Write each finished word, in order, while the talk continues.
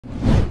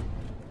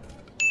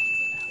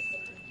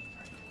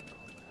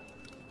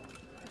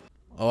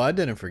Oh, I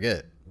didn't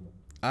forget.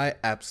 I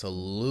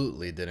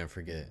absolutely didn't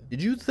forget.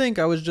 Did you think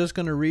I was just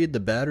gonna read the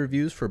bad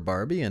reviews for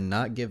Barbie and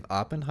not give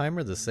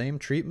Oppenheimer the same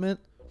treatment?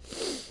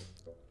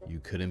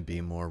 You couldn't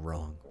be more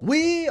wrong.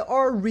 We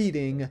are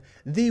reading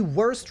the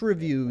worst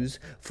reviews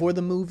for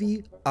the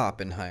movie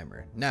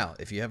Oppenheimer. Now,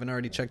 if you haven't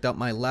already checked out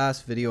my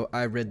last video,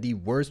 I read the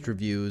worst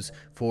reviews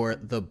for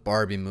the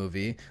Barbie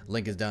movie.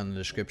 Link is down in the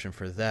description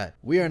for that.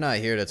 We are not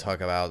here to talk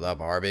about the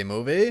Barbie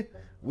movie.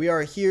 We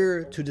are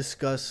here to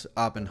discuss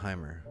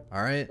Oppenheimer,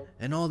 all right?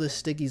 And all the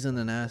stickies and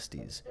the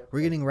nasties. We're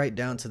getting right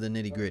down to the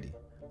nitty gritty.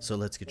 So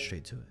let's get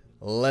straight to it.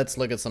 Let's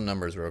look at some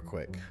numbers real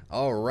quick.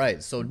 All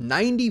right, so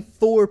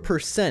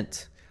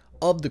 94%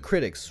 of the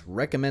critics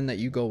recommend that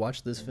you go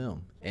watch this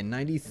film, and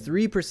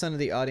 93% of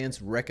the audience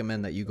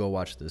recommend that you go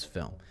watch this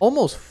film.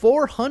 Almost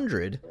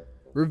 400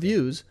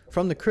 reviews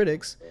from the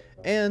critics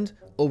and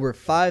over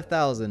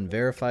 5,000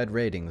 verified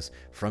ratings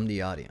from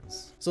the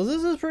audience. So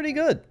this is pretty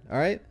good, all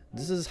right?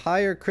 This is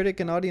higher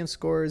critic and audience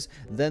scores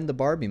than the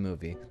Barbie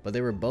movie, but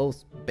they were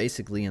both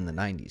basically in the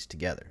 90s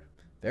together.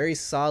 Very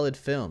solid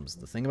films.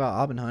 The thing about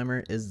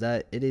Oppenheimer is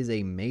that it is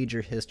a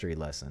major history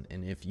lesson,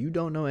 and if you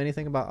don't know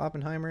anything about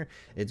Oppenheimer,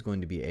 it's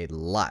going to be a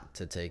lot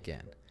to take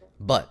in.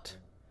 But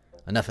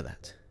enough of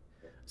that.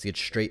 Let's get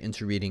straight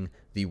into reading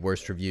the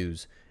worst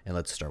reviews, and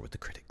let's start with the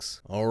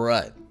critics. All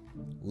right.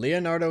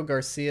 Leonardo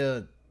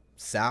Garcia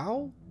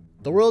Sao?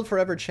 The world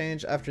forever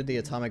changed after the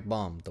atomic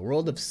bomb. The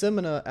world of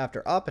cinema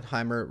after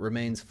Oppenheimer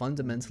remains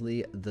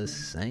fundamentally the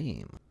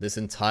same. This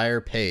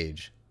entire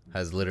page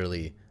has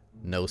literally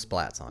no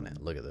splats on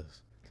it. Look at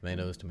this.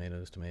 Tomatoes,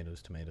 tomatoes,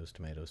 tomatoes, tomatoes,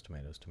 tomatoes,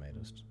 tomatoes,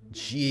 tomatoes.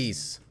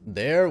 Jeez.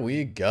 There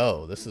we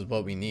go. This is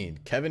what we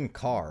need. Kevin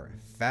Carr.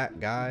 Fat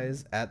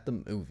guys at the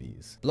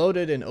movies.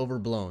 Bloated and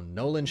overblown.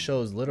 Nolan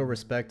shows little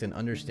respect and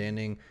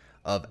understanding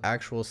of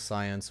actual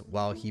science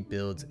while he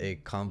builds a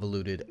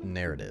convoluted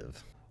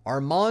narrative.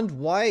 Armand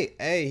White.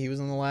 Hey, he was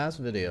in the last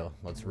video.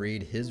 Let's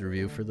read his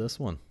review for this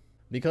one.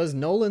 Because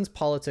Nolan's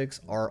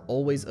politics are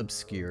always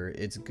obscure,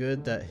 it's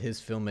good that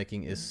his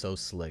filmmaking is so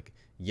slick,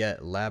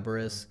 yet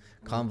laborious,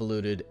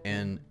 convoluted,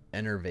 and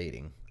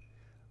enervating.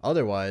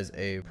 Otherwise,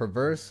 a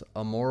perverse,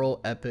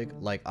 immoral epic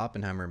like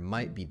Oppenheimer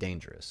might be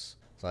dangerous.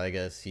 So I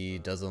guess he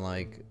doesn't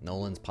like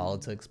Nolan's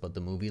politics, but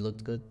the movie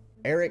looked good.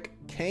 Eric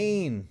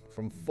Kane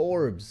from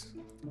Forbes.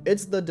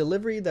 It's the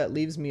delivery that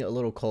leaves me a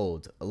little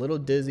cold, a little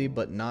dizzy,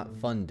 but not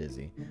fun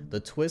dizzy. The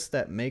twists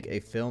that make a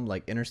film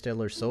like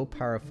Interstellar so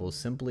powerful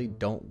simply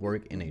don't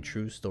work in a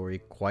true story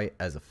quite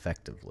as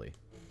effectively.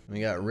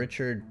 We got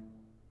Richard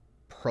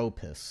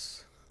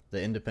Propus,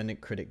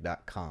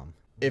 theindependentcritic.com.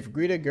 If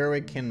Greta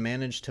Gerwig can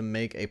manage to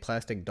make a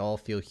plastic doll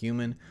feel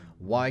human,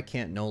 why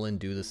can't Nolan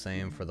do the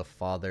same for the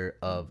father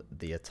of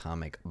the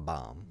atomic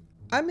bomb?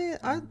 I mean,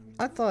 I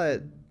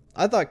thought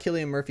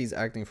Cillian Murphy's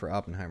acting for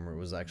Oppenheimer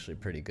was actually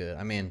pretty good.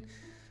 I mean,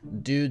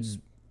 dude's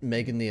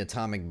making the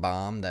atomic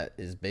bomb that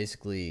is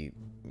basically,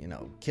 you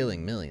know,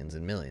 killing millions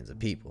and millions of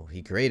people.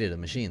 He created a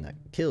machine that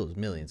kills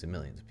millions and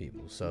millions of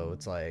people. So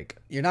it's like,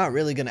 you're not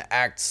really going to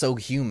act so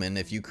human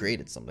if you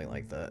created something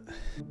like that.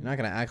 You're not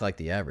going to act like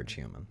the average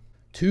human.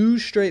 2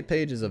 straight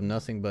pages of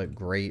nothing but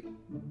great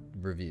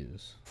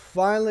reviews.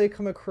 Finally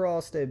come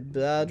across a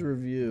bad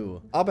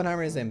review.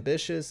 Oppenheimer is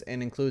ambitious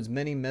and includes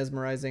many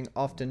mesmerizing,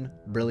 often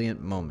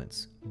brilliant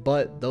moments,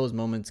 but those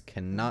moments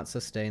cannot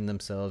sustain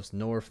themselves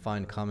nor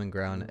find common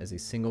ground as a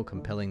single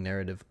compelling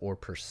narrative or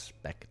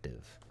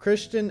perspective.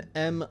 Christian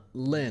M.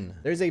 Lin.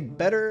 There's a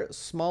better,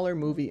 smaller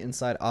movie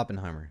inside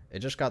Oppenheimer. It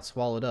just got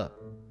swallowed up.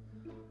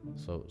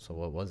 So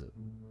what was it?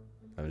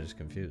 I was just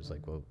confused.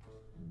 Like, well,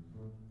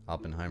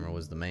 Oppenheimer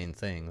was the main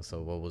thing,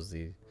 so what was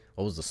the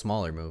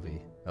smaller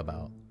movie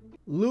about?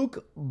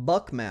 Luke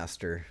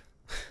Buckmaster.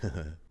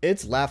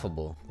 It's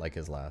laughable, like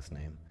his last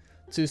name,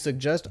 to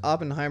suggest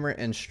Oppenheimer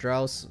and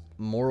Strauss'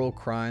 moral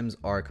crimes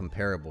are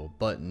comparable,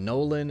 but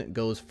Nolan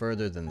goes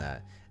further than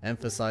that,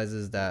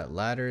 emphasizes that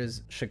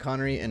latter's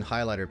chicanery and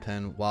highlighter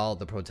pen while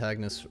the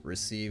protagonist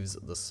receives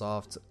the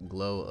soft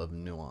glow of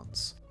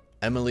nuance.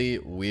 Emily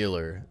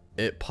Wheeler.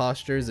 It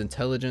postures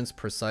intelligence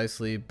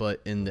precisely, but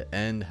in the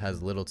end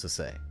has little to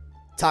say.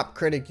 Top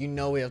critic, you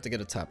know we have to get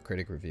a top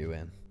critic review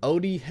in.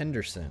 Odie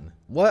Henderson.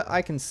 What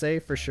I can say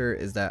for sure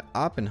is that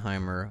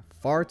Oppenheimer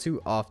far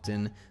too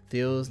often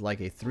feels like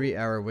a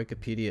 3-hour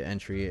Wikipedia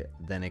entry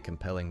than a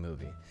compelling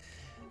movie.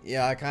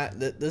 Yeah,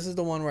 this is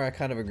the one where I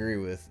kind of agree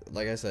with.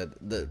 Like I said,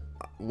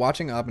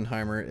 watching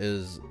Oppenheimer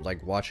is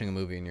like watching a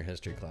movie in your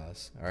history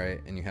class, all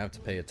right? And you have to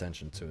pay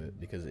attention to it,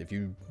 because if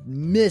you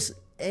miss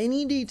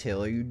any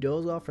detail or you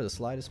doze off for the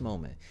slightest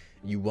moment,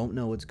 you won't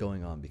know what's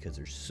going on, because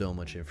there's so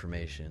much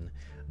information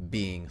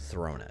being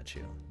thrown at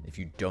you if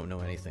you don't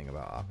know anything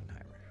about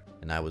Oppenheimer.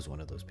 And I was one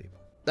of those people.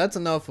 That's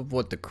enough of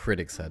what the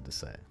critics had to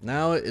say.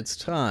 Now it's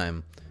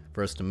time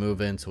for us to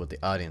move into what the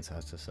audience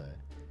has to say.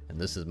 And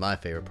this is my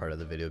favorite part of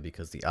the video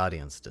because the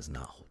audience does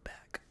not hold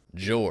back.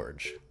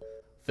 George.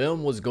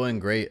 Film was going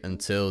great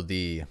until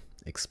the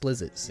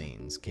explicit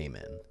scenes came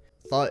in.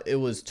 Thought it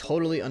was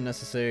totally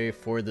unnecessary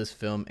for this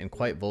film and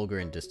quite vulgar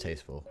and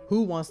distasteful.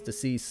 Who wants to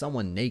see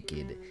someone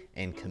naked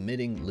and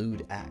committing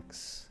lewd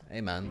acts?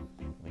 Hey man,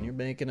 when you're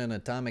making an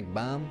atomic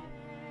bomb,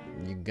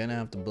 you're gonna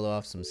have to blow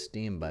off some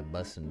steam by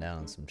busting down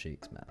on some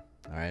cheeks, man.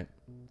 Alright?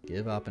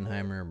 Give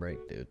Oppenheimer a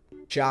break, dude.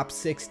 Chop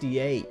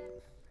 68.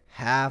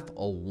 Half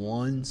a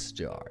 1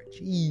 star.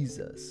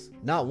 Jesus.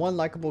 Not one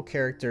likable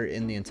character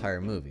in the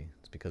entire movie.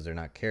 It's because they're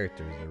not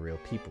characters, they're real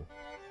people.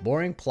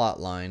 Boring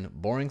plotline,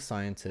 boring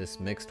scientists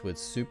mixed with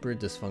super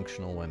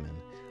dysfunctional women.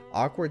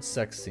 Awkward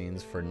sex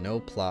scenes for no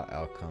plot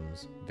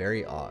outcomes.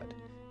 Very odd.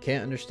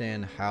 Can't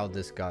understand how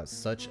this got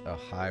such a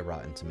high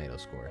Rotten Tomato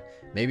score.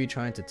 Maybe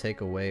trying to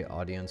take away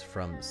audience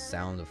from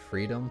Sound of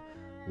Freedom.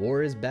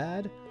 War is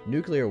bad?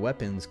 Nuclear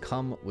weapons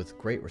come with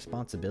great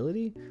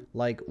responsibility?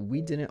 Like,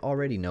 we didn't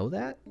already know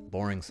that?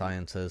 Boring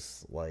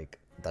scientists, like,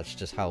 that's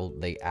just how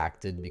they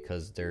acted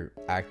because they're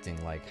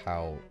acting like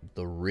how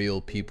the real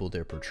people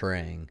they're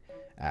portraying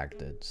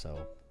acted.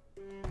 So,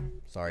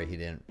 sorry he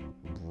didn't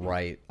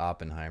write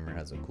Oppenheimer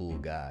as a cool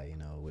guy, you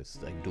know, with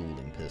like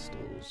dueling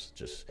pistols,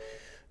 just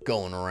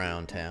going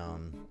around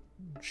town,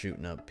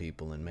 shooting up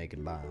people and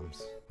making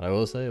bombs. But I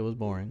will say it was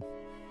boring,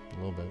 a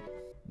little bit.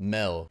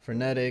 Mel,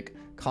 frenetic,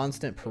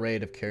 constant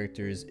parade of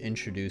characters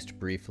introduced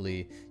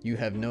briefly. You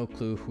have no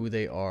clue who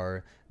they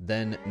are,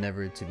 then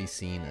never to be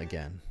seen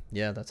again.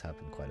 Yeah, that's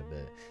happened quite a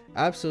bit.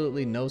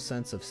 Absolutely no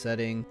sense of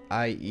setting,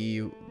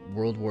 i.e.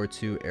 World War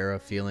II era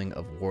feeling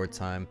of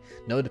wartime.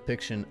 No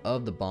depiction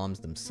of the bombs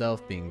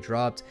themselves being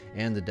dropped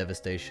and the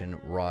devastation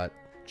wrought.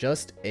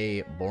 Just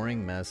a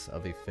boring mess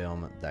of a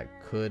film that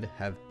could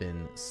have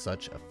been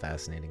such a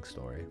fascinating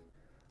story.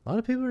 A lot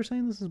of people are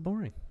saying this is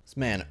boring. This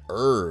man,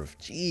 Irv.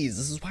 Jeez,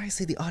 this is why I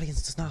say the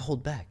audience does not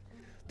hold back.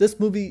 This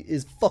movie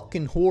is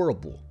fucking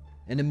horrible.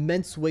 An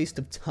immense waste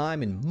of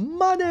time and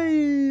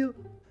money.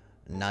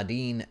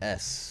 Nadine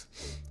S.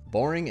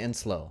 Boring and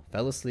slow.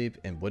 Fell asleep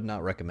and would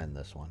not recommend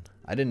this one.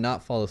 I did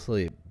not fall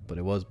asleep, but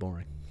it was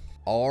boring.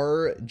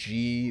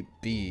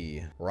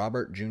 RGB.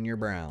 Robert Jr.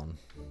 Brown.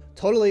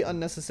 Totally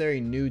unnecessary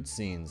nude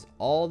scenes.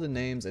 All the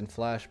names and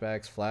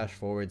flashbacks, flash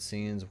forward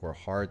scenes were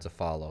hard to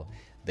follow.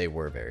 They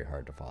were very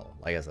hard to follow.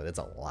 Like I said, it's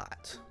a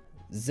lot.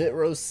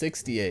 Zitro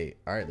 68.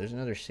 Alright, there's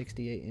another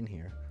 68 in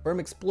here. From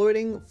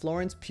exploiting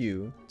Florence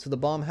Pugh to the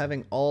bomb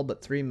having all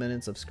but 3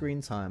 minutes of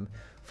screen time,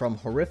 from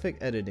horrific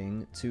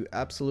editing to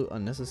absolute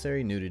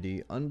unnecessary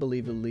nudity,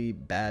 unbelievably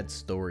bad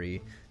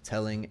story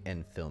telling,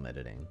 and film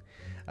editing.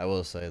 I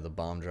will say the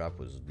bomb drop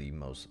was the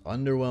most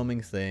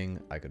underwhelming thing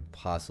I could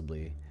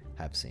possibly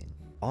have seen.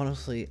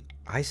 Honestly,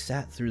 I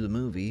sat through the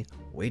movie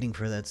waiting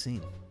for that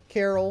scene.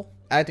 Carol.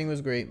 Acting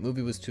was great,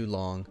 movie was too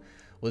long,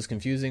 was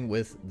confusing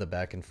with the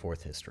back and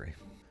forth history.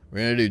 We're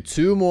gonna do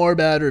 2 more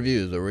bad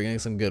reviews, but we're getting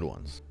some good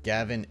ones.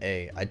 Gavin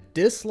A. I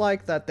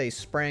dislike that they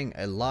sprang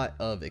a lot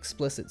of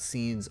explicit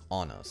scenes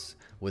on us,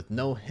 with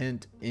no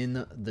hint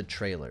in the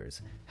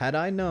trailers. Had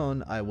I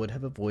known, I would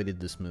have avoided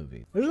this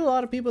movie. There's a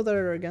lot of people that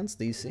are against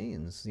these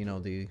scenes, you know,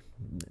 the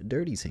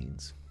dirty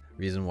scenes.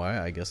 Reason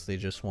why, I guess they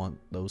just want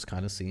those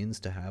kind of scenes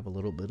to have a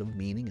little bit of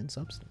meaning and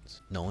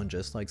substance. No one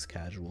just likes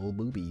casual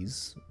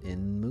boobies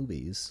in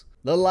movies.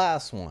 The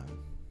last one.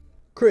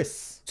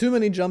 Chris. Too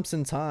many jumps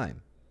in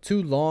time.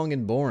 Too long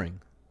and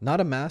boring.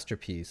 Not a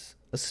masterpiece.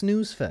 A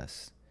snooze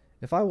fest.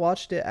 If I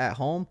watched it at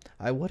home,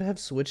 I would have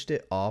switched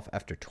it off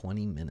after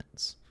 20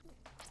 minutes.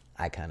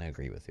 I kind of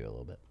agree with you a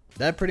little bit.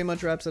 That pretty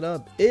much wraps it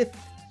up. If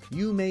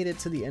you made it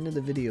to the end of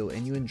the video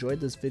and you enjoyed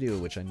this video,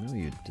 which I know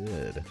you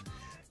did,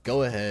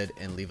 go ahead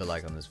and leave a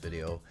like on this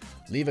video.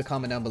 Leave a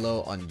comment down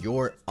below on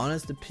your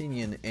honest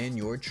opinion and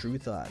your true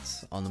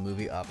thoughts on the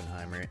movie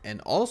Oppenheimer. And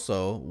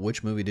also,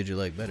 which movie did you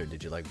like better?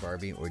 Did you like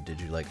Barbie or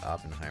did you like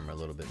Oppenheimer a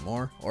little bit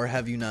more? Or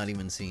have you not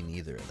even seen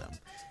either of them?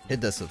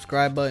 Hit the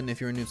subscribe button if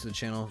you're new to the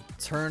channel.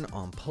 Turn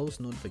on post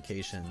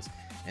notifications.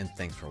 And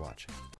thanks for watching.